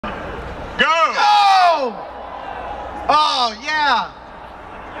Oh, yeah.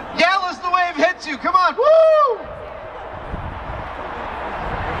 Yell as the wave hits you. Come on. Woo!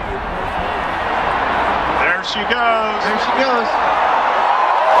 There she goes. There she goes.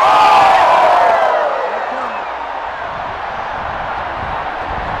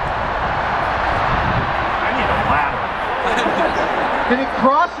 I need a ladder. Did it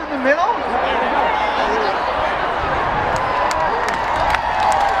cross in the middle?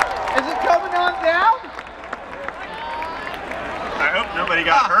 Is it coming on down? I hope nobody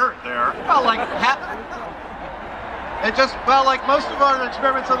got hurt there. Well, like it just, well, like most of our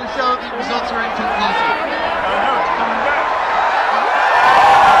experiments on the show, the results are inconclusive. Oh no, it's coming back.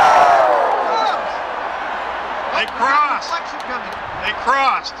 They crossed. They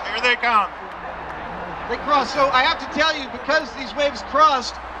crossed. Here they come. They crossed. So I have to tell you, because these waves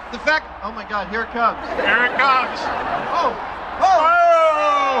crossed, the fact, oh my God, here it comes. Here it comes. Oh, oh,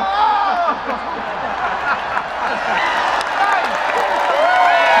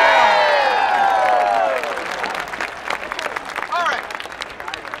 All right.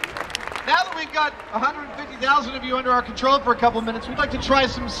 Now that we've got 150,000 of you under our control for a couple minutes, we'd like to try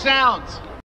some sounds.